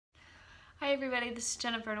Hi everybody, this is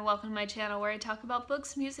Jennifer and welcome to my channel where I talk about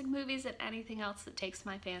books, music, movies, and anything else that takes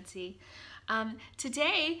my fancy.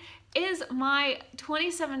 Today is my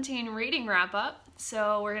 2017 reading wrap-up,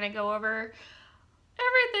 so we're going to go over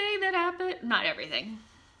everything that happened. Not everything.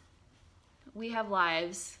 We have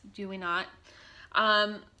lives, do we not?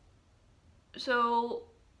 So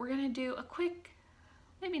we're going to do a quick,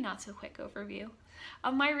 maybe not so quick overview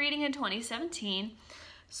of my reading in 2017.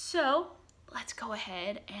 So let's go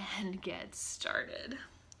ahead and get started.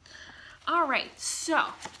 All right, so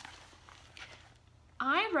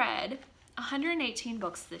I read 118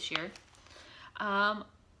 books this year. I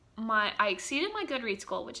exceeded my Goodreads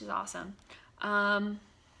goal, which is awesome.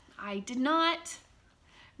 I did not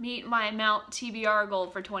meet my Mount TBR goal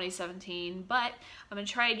for 2017, but I'm gonna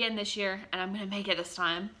try again this year and I'm gonna make it this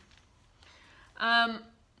time.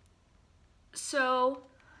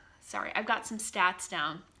 Sorry, I've got some stats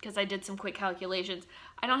down because I did some quick calculations.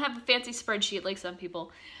 I don't have a fancy spreadsheet like some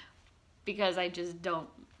people because I just don't.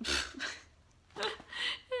 Some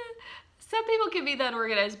people can be that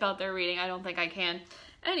organized about their reading. I don't think I can.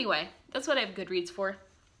 Anyway, that's what I have Goodreads for.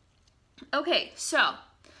 Okay, so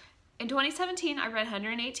in 2017, I read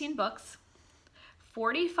 118 books.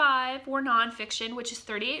 45 were nonfiction, which is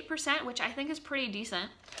 38%, which I think is pretty decent.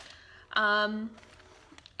 And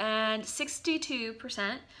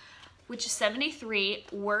 62%, which is 73,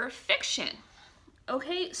 were fiction.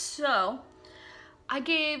 Okay, so I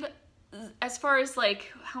gave, as far as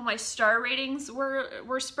like how my star ratings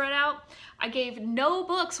were spread out, I gave no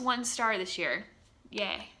books 1 star this year.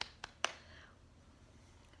 Yay.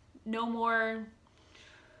 No more,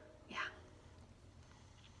 yeah.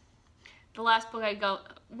 The last book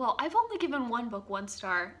I've only given 1 book 1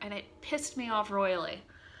 star and it pissed me off royally.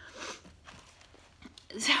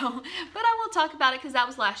 So, but I will talk about it because that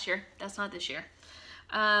was last year. That's not this year.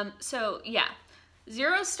 So yeah,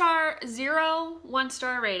 0 star, 0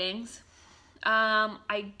 1-star ratings.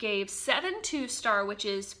 I gave 7 2-star, which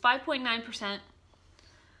is 5.9%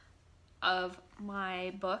 of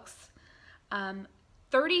my books.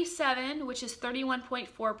 37, which is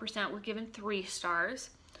 31.4%, were given 3 stars.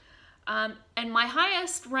 And my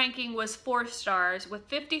highest ranking was 4 stars with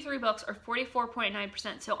 53 books or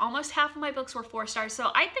 44.9%. So almost half of my books were 4 stars.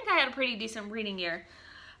 So I think I had a pretty decent reading year.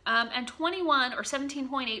 And 21 or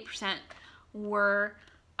 17.8% were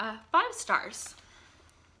 5 stars.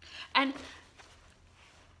 And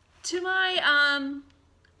to my,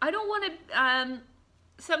 I don't want to,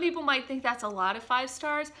 some people might think that's a lot of 5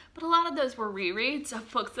 stars, but a lot of those were rereads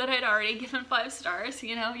of books that I'd already given 5 stars.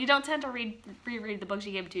 You know, you don't tend to reread the books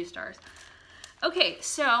you gave 2 stars. Okay,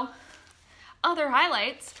 so other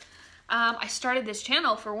highlights. I started this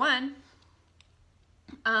channel for one.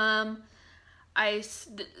 It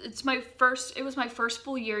was my first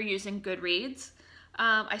full year using Goodreads.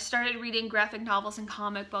 I started reading graphic novels and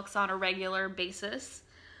comic books on a regular basis.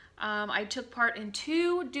 I took part in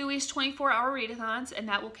 2 Dewey's 24-hour readathons, and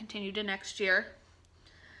that will continue to next year.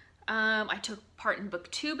 I took part in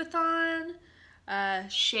Booktubeathon,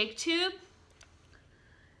 ShakeTube.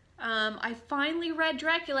 I finally read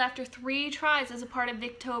Dracula after 3 tries as a part of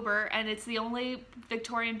Victober, and it's the only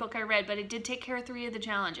Victorian book I read, but it did take care of 3 of the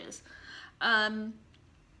challenges.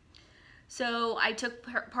 So I took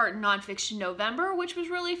part in Nonfiction November, which was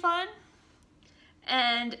really fun.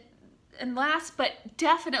 And last but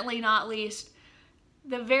definitely not least,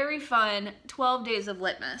 the very fun 12 Days of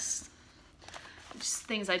Litmus, just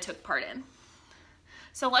things I took part in.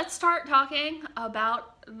 So let's start talking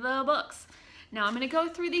about the books. Now I'm going to go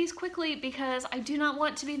through these quickly because I do not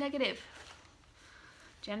want to be negative.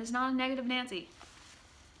 Jen is not a negative Nancy.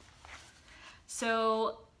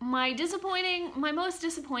 So my most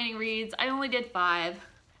disappointing reads, I only did 5.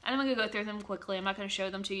 And I'm going to go through them quickly. I'm not going to show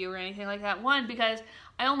them to you or anything like that. One, because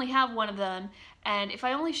I only have 1 of them. And if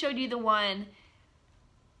I only showed you the one,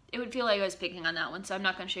 it would feel like I was picking on that one. So I'm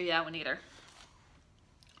not going to show you that one either.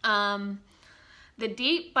 The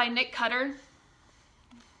Deep by Nick Cutter.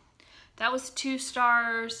 That was 2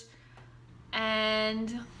 stars.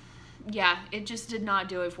 And yeah, it just did not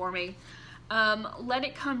do it for me. Let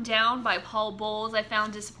It Come Down by Paul Bowles I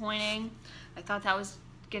found disappointing. I thought that was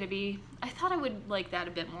gonna be, I thought I would like that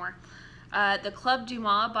a bit more. The Club du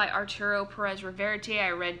Mans by Arturo Perez Reverte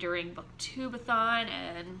I read during Booktubeathon,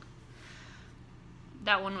 and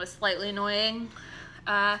that one was slightly annoying.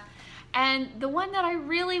 And the one that I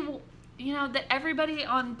really, you know, that everybody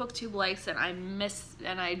on Booktube likes and I miss,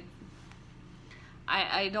 and I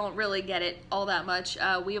don't really get it all that much.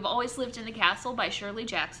 We Have Always Lived in the Castle by Shirley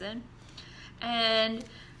Jackson. And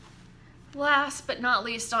last but not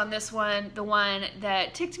least on this one, the one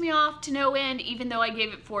that ticked me off to no end, even though I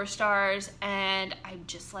gave it 4 stars, and I'm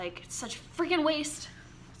just like, it's such a freaking waste.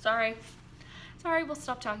 Sorry, we'll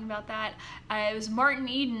stop talking about that. It was Martin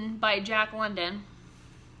Eden by Jack London.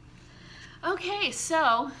 Okay,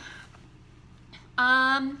 so,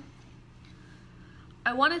 I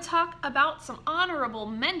want to talk about some honorable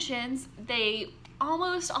mentions. They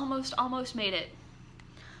almost made it.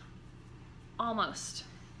 Almost.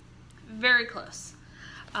 Very close.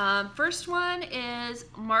 First one is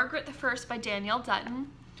Margaret the First by Danielle Dutton.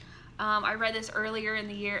 I read this earlier in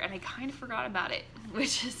the year and I kind of forgot about it,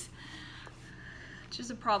 which is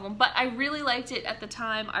a problem. But I really liked it at the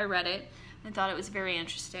time I read it and thought it was very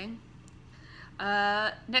interesting.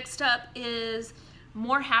 Next up is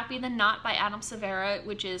More Happy Than Not by Adam Severa,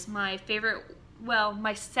 which is my favorite, well,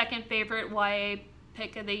 my second favorite YA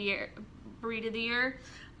pick of the year, read of the year.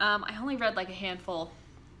 I only read like a handful,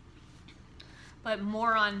 but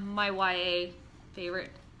more on my YA favorite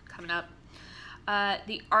coming up.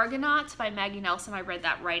 The Argonauts by Maggie Nelson. I read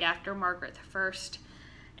that right after Margaret the First,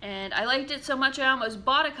 and I liked it so much I almost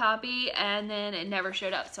bought a copy, and then it never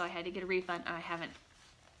showed up, so I had to get a refund, and I haven't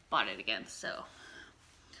bought it again, so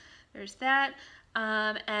there's that.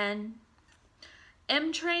 And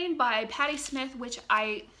M Train by Patti Smith, which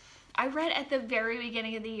I read at the very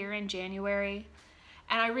beginning of the year in January,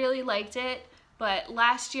 and I really liked it, but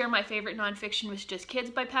last year my favorite nonfiction was Just Kids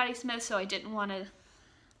by Patti Smith, so I didn't want to,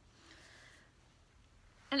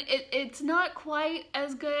 and it's not quite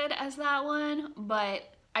as good as that one,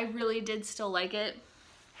 but I really did still like it,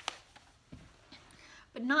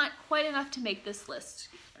 but not quite enough to make this list.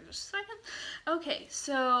 Just a second. Okay,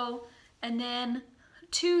 so, and then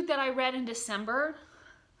 2 that I read in December,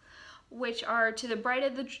 which are To the Bright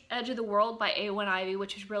Edge of the World by A1 Ivy,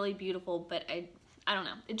 which is really beautiful, but I don't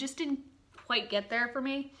know, it just didn't quite get there for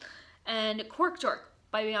me. And Cork Dork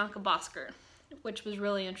by Bianca Bosker, which was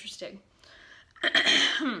really interesting.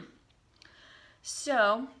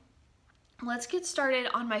 So, let's get started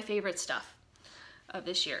on my favorite stuff of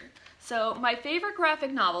this year. So, my favorite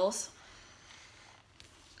graphic novels,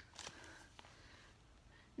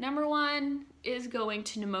 number 1 is going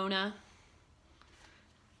to Nimona.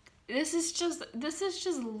 This is just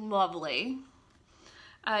lovely.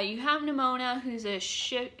 You have Nimona, who's a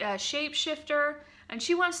shapeshifter, and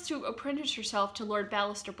she wants to apprentice herself to Lord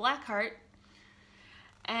Ballister Blackheart,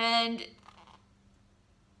 and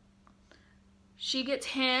she gets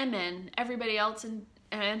him and everybody else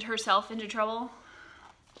and herself into trouble.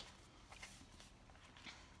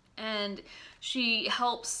 And she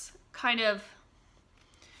helps kind of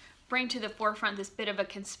bring to the forefront this bit of a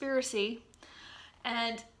conspiracy.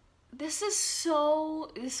 And this was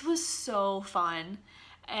so fun.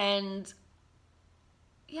 And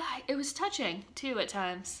yeah, it was touching too at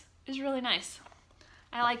times. It was really nice.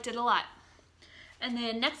 I liked it a lot. And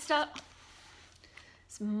then next up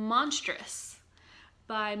is Monstrous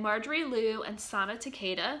by Marjorie Liu and Sana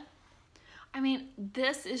Takeda. I mean,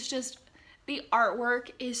 this is just, the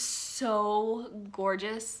artwork is so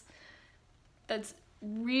gorgeous. That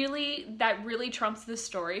really trumps the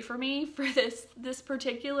story for me for this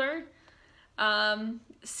particular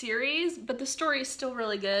series, but the story is still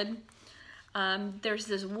really good. There's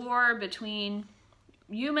this war between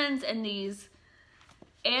humans and these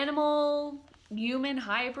animal-human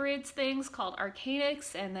hybrids things called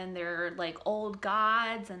Arcanics, and then they're like old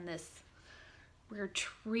gods and this weird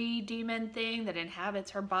tree demon thing that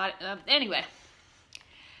inhabits her body. Anyway,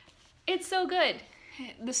 it's so good.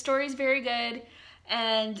 The story's very good,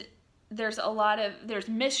 and there's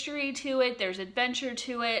mystery to it, there's adventure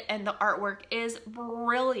to it, and the artwork is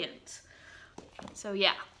brilliant. So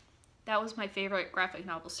yeah, that was my favorite graphic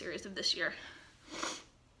novel series of this year.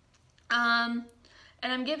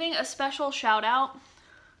 And I'm giving a special shout out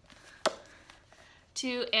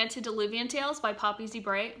to Antediluvian Tales by Poppy Z.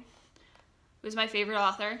 Bright, who is my favorite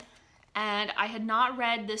author. And I had not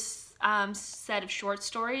read this set of short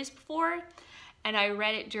stories before, and I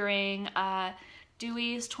read it during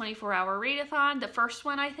Dewey's 24-hour readathon, the first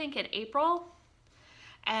one I think in April.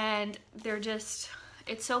 And it's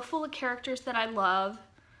so full of characters that I love,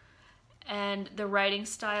 and the writing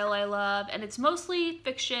style I love, and it's mostly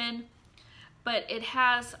fiction, but it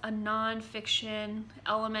has a non-fiction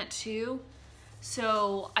element too,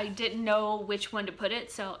 so I didn't know which one to put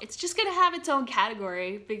it, so it's just gonna have its own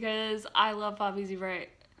category because I love Poppy Z. Bright.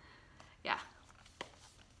 Yeah.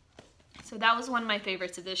 So that was one of my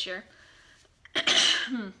favorites of this year.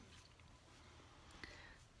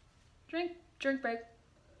 Drink break.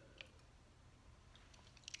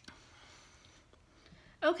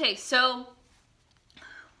 Okay, so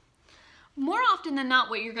more often than not,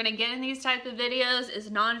 what you're going to get in these type of videos is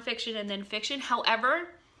nonfiction and then fiction. However,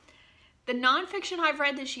 the nonfiction I've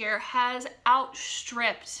read this year has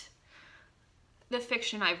outstripped the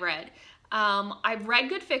fiction I've read. I've read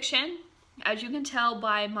good fiction, as you can tell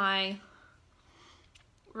by my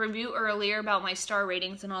review earlier about my star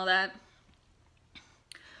ratings and all that.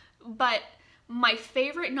 But my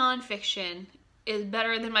favorite nonfiction is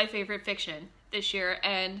better than my favorite fiction this year,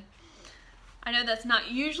 and I know that's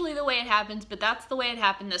not usually the way it happens, but that's the way it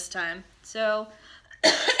happened this time. So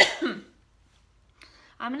I'm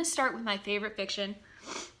going to start with my favorite fiction.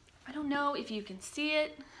 I don't know if you can see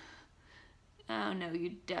it. Oh no,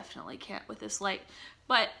 you definitely can't with this light.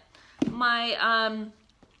 But my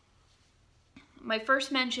my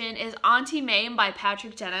first mention is Auntie Mame by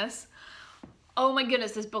Patrick Dennis. Oh my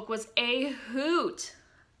goodness, this book was a hoot.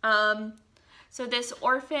 So this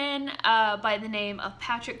orphan by the name of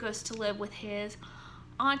Patrick goes to live with his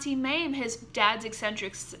Auntie Mame, his dad's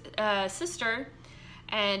eccentric sister,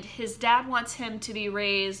 and his dad wants him to be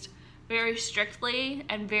raised very strictly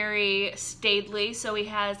and very staidly, so he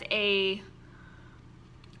has a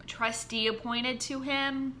trustee appointed to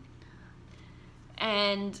him.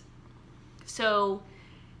 And so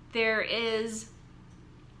there is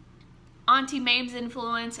Auntie Mame's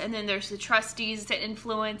influence, and then there's the trustee's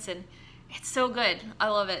influence, and it's so good. I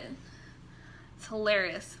love it. It's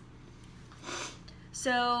hilarious.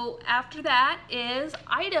 So after that is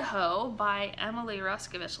Idaho by Emily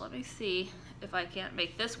Ruskovich. Let me see if I can't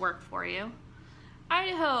make this work for you.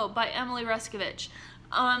 Idaho by Emily Ruskovich.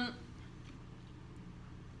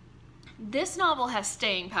 This novel has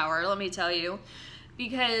staying power, let me tell you,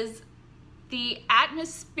 because the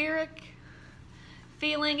atmospheric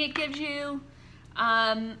feeling it gives you,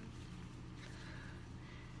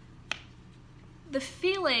 the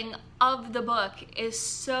feeling of the book is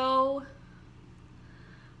so,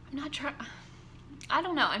 I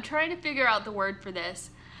don't know, I'm trying to figure out the word for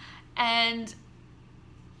this. And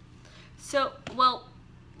so, well,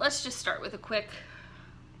 let's just start with a quick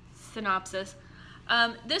synopsis.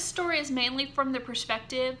 This story is mainly from the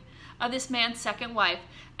perspective of this man's second wife,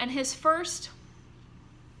 and his first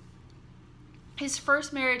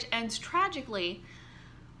marriage ends tragically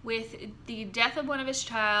with the death of one of his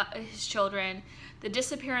children, the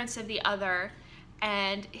disappearance of the other,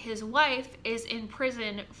 and his wife is in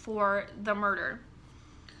prison for the murder.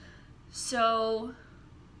 So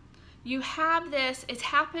you have this, it's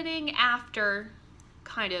happening after,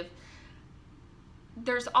 kind of,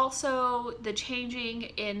 there's also the changing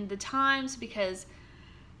in the times, because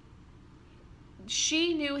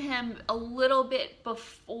she knew him a little bit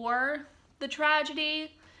before the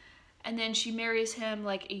tragedy, and then she marries him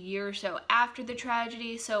like a year or so after the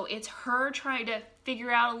tragedy. So it's her trying to figure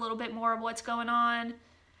out a little bit more of what's going on,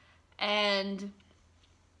 and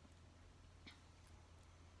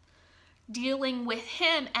dealing with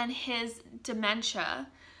him and his dementia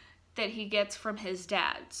that he gets from his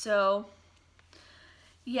dad. So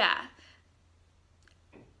yeah,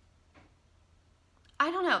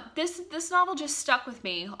 I don't know, this novel just stuck with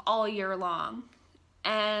me all year long,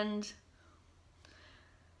 and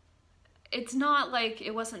it's not like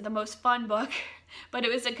it wasn't the most fun book, but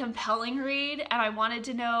it was a compelling read, and I wanted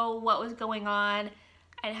to know what was going on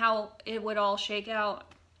and how it would all shake out.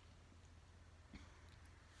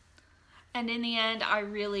 And in the end, I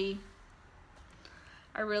really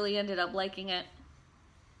ended up liking it.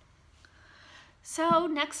 So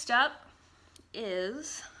next up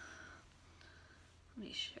is, let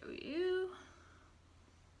me show you.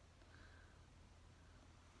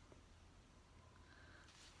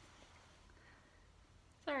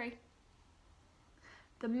 Sorry.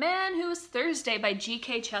 The Man Who Was Thursday by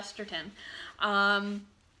G.K. Chesterton. I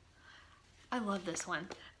love this one.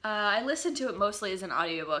 I listened to it mostly as an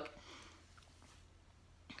audiobook.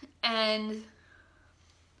 And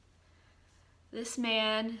this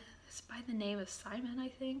man is by the name of Simon, I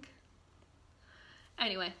think.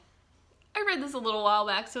 Anyway, I read this a little while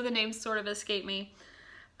back, so the name sort of escaped me.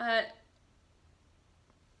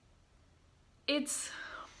 It's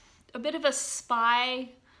a bit of a spy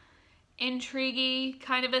intrigue-y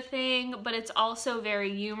kind of a thing, but it's also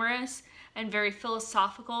very humorous and very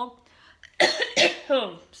philosophical.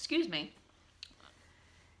 Oh, excuse me.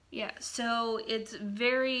 Yeah, so it's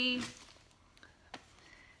very,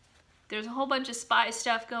 there's a whole bunch of spy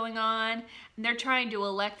stuff going on, and they're trying to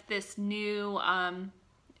elect this new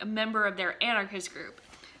a member of their anarchist group.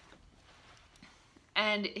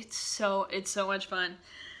 And it's so much fun.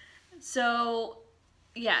 So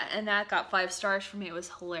yeah, and that got 5 stars for me. It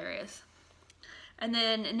was hilarious. And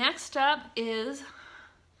then next up is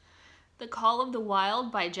The Call of the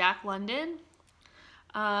Wild by Jack London.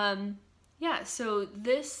 yeah, so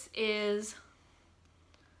this is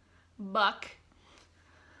Buck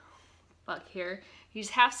here. He's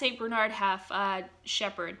half St. Bernard, half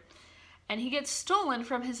Shepherd. And he gets stolen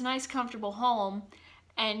from his nice, comfortable home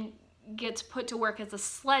and gets put to work as a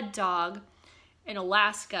sled dog in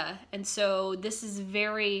Alaska. And so this is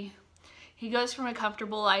he goes from a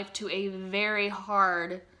comfortable life to a very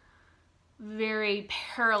hard, very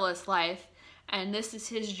perilous life. And this is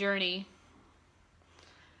his journey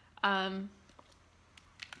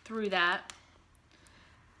through that.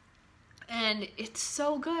 And it's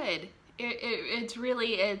so good.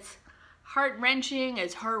 It's heart-wrenching,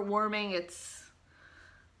 it's heartwarming,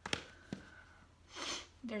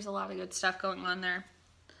 there's a lot of good stuff going on there.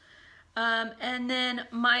 And then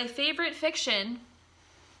my favorite fiction,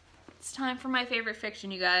 it's time for my favorite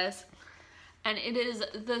fiction, you guys. And it is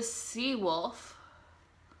The Sea Wolf.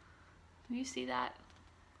 Can you see that?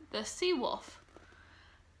 The Sea Wolf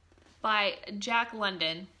by Jack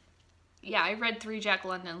London. Yeah, I read 3 Jack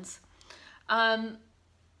Londons.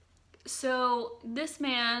 So this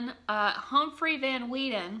man, Humphrey Van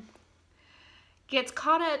Weyden, gets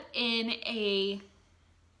caught up in a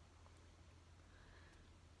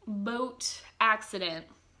boat accident.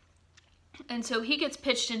 And so he gets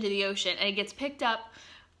pitched into the ocean, and he gets picked up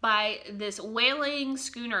by this whaling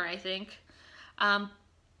schooner, I think,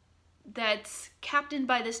 that's captained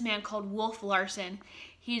by this man called Wolf Larsen.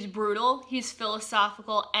 He's brutal, he's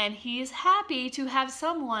philosophical, and he's happy to have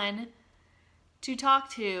someone to talk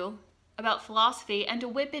to about philosophy and to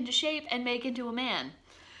whip into shape and make into a man.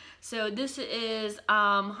 So this is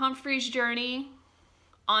Humphrey's journey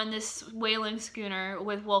on this whaling schooner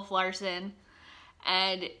with Wolf Larsen,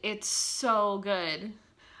 and it's so good.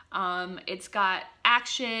 It's got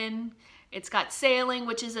action, it's got sailing,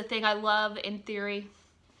 which is a thing I love in theory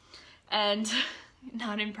and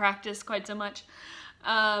not in practice quite so much.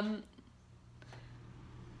 And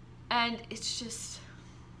it's just,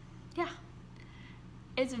 yeah.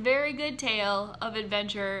 It's a very good tale of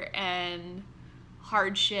adventure and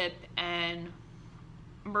hardship and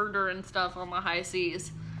murder and stuff on the high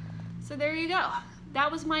seas. So there you go.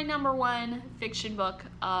 That was my #1 fiction book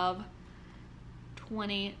of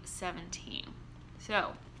 2017.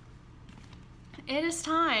 So it is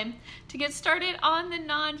time to get started on the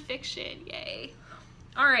nonfiction. Yay.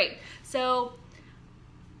 All right, so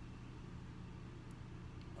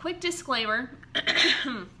quick disclaimer.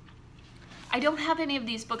 I don't have any of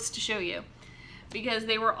these books to show you because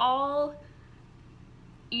they were all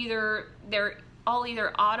either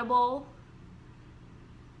Audible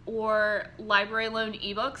or library loan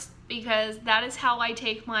ebooks, because that is how I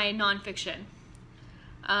take my nonfiction.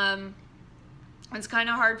 It's kind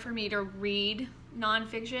of hard for me to read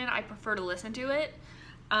nonfiction. I prefer to listen to it.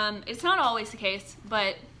 It's not always the case,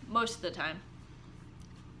 but most of the time.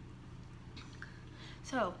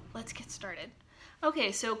 So let's get started.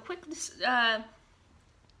 Okay, so quick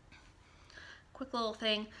little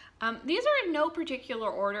thing. These are in no particular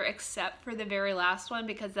order except for the very last one,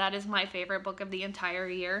 because that is my favorite book of the entire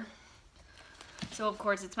year. So of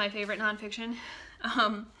course it's my favorite nonfiction.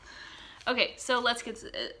 Okay, so let's get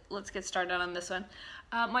started on this one.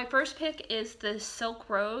 My first pick is The Silk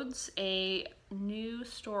Roads, a new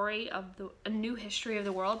history of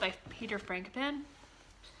the world by Peter Frankopan.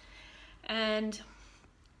 And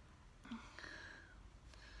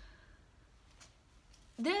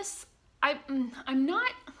this, I'm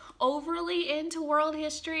not overly into world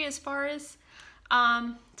history as far as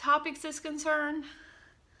topics is concerned.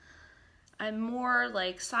 I'm more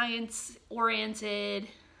like science oriented,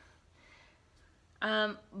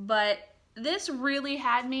 but this really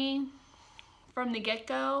had me from the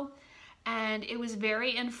get-go, and it was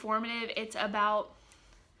very informative. It's about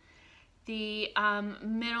the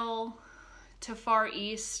Middle to Far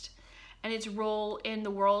East and its role in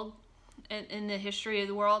the world, in the history of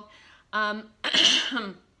the world. I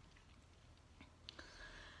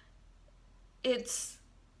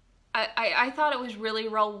thought it was really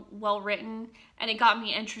well written, and it got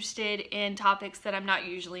me interested in topics that I'm not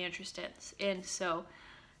usually interested in, so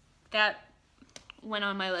that went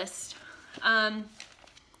on my list.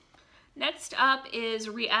 Next up is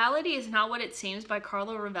Reality Is Not What It Seems by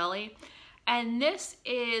Carlo Rovelli, and this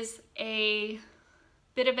is a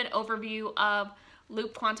bit of an overview of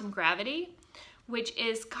loop quantum gravity, which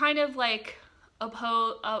is kind of like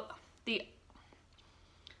the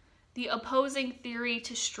opposing theory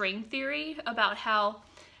to string theory about how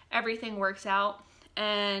everything works out.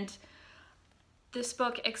 And this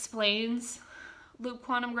book explains loop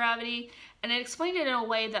quantum gravity, and it explained it in a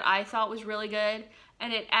way that I thought was really good,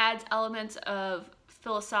 and it adds elements of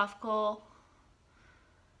philosophical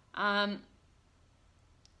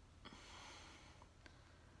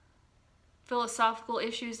philosophical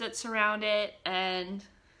issues that surround it, and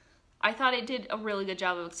I thought it did a really good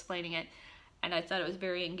job of explaining it, and I thought it was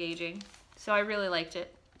very engaging. So I really liked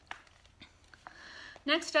it.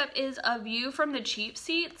 Next up is A View from the Cheap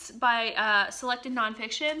Seats by Selected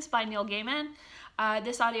Nonfictions by Neil Gaiman.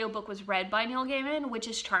 This audiobook was read by Neil Gaiman, which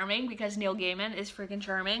is charming because Neil Gaiman is freaking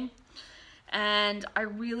charming. And I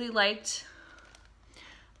really liked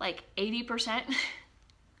like 80%.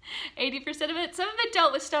 80% of it. Some of it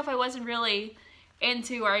dealt with stuff I wasn't really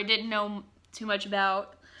into or I didn't know too much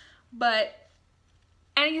about. But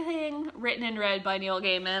anything written and read by Neil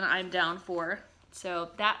Gaiman, I'm down for. So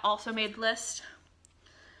that also made the list.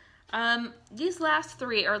 These last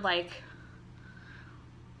three are like,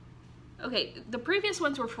 okay, the previous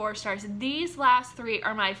ones were 4 stars. These last three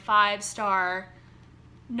are my 5-star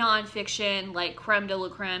nonfiction, like creme de la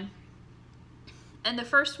creme. And the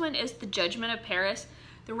first one is The Judgment of Paris,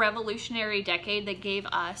 the revolutionary decade that gave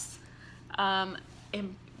us, that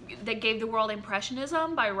gave the world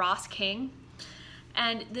Impressionism by Ross King.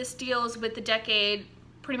 And this deals with the decade,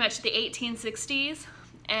 pretty much the 1860s,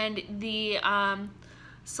 and the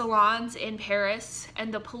salons in Paris,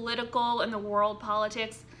 and the political and the world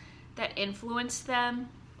politics that influenced them.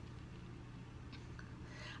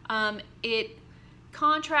 It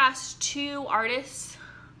contrasts 2 artists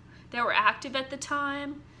that were active at the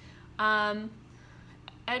time,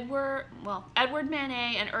 Edward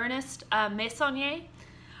Manet and Ernest Meissonier,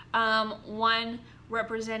 one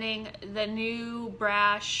representing the new,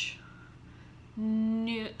 brash,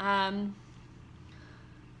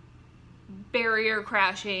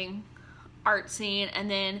 barrier-crashing art scene, and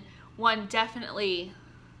then one definitely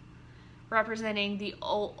representing the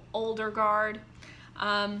older guard.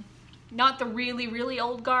 Not the really, really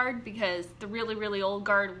old guard, because the really, really old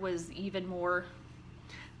guard was even more,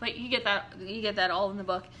 but you get that all in the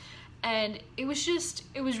book. And it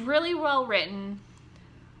was really well written,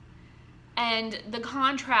 and the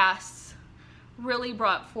contrasts really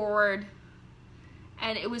brought forward,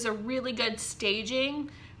 and it was a really good staging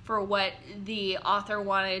for what the author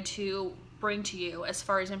wanted to bring to you as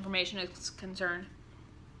far as information is concerned.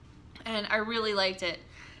 And I really liked it,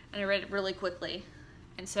 and I read it really quickly,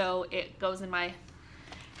 and so it goes in my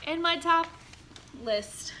top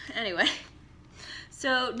list. Anyway,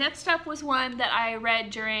 so next up was one that I read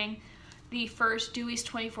during the first Dewey's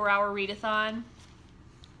 24-hour readathon.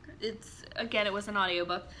 It was an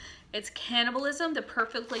audiobook. It's Cannibalism: A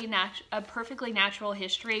Perfectly Natural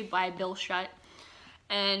History by Bill Schutt,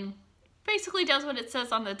 and basically does what it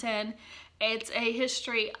says on the tin. It's a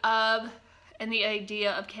history of and the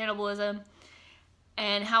idea of cannibalism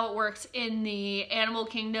and how it works in the animal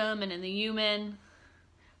kingdom and in the human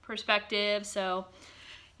perspective. So,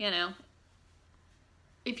 you know,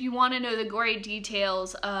 if you want to know the gory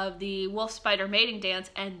details of the wolf spider mating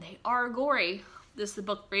dance, and they are gory, this is the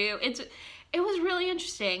book for you. It was really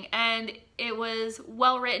interesting, and it was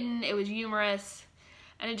well written, it was humorous,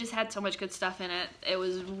 and it just had so much good stuff in it. I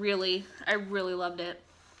really loved it.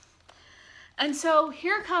 And so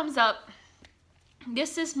here comes up,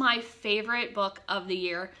 this is my favorite book of the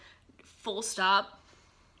year, full stop.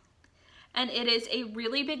 And it is A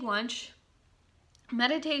Really Big Lunch,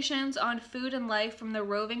 Meditations on Food and Life from the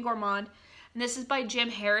Roving Gourmand. And this is by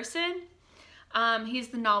Jim Harrison. He's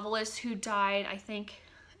the novelist who died, I think,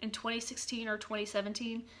 in 2016 or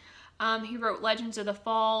 2017. He wrote Legends of the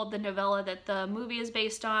Fall, the novella that the movie is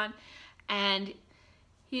based on, and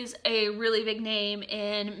he's a really big name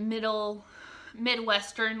in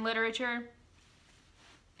Midwestern literature.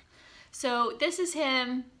 So this is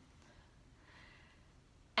him,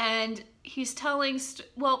 and he's telling,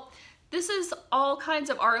 this is all kinds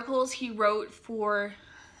of articles he wrote for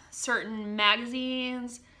certain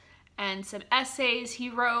magazines and some essays he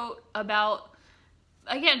wrote about,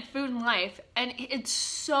 again, food and life, and it's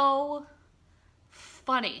so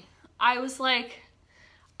funny. I was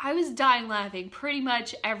dying laughing pretty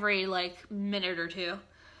much every minute or two.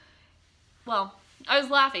 Well, I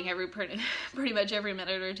was laughing pretty much every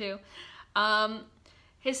minute or two.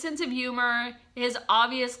 His sense of humor, his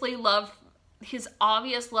obvious love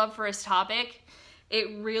for his topic, it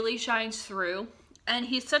really shines through. And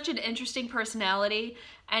he's such an interesting personality,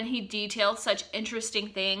 and he details such interesting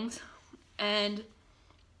things, and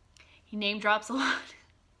he name drops a lot,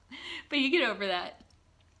 but you get over that.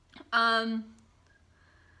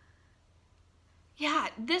 Yeah,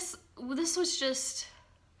 this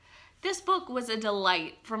book was a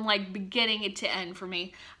delight from beginning to end for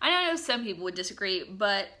me. I know some people would disagree,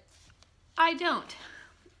 but I don't.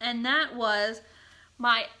 And that was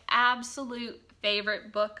my absolute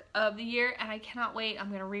favorite book of the year, and I cannot wait. I'm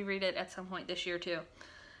going to reread it at some point this year too.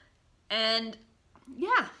 And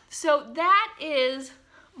yeah, so that is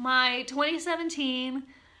my 2017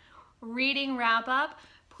 reading wrap up.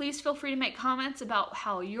 Please feel free to make comments about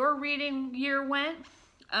how your reading year went.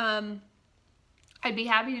 I'd be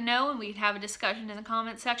happy to know, and we'd have a discussion in the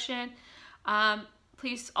comment section.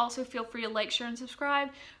 Please also feel free to like, share, and subscribe,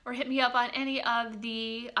 or hit me up on any of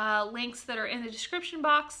the links that are in the description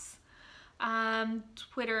box.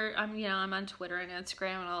 Twitter, I'm on Twitter and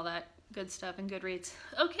Instagram and all that good stuff, and Goodreads.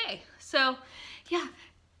 Okay, so yeah,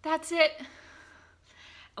 that's it.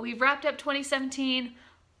 We've wrapped up 2017.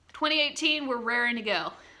 2018, we're raring to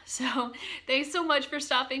go. So thanks so much for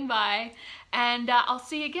stopping by, and I'll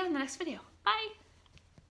see you again in the next video. Bye.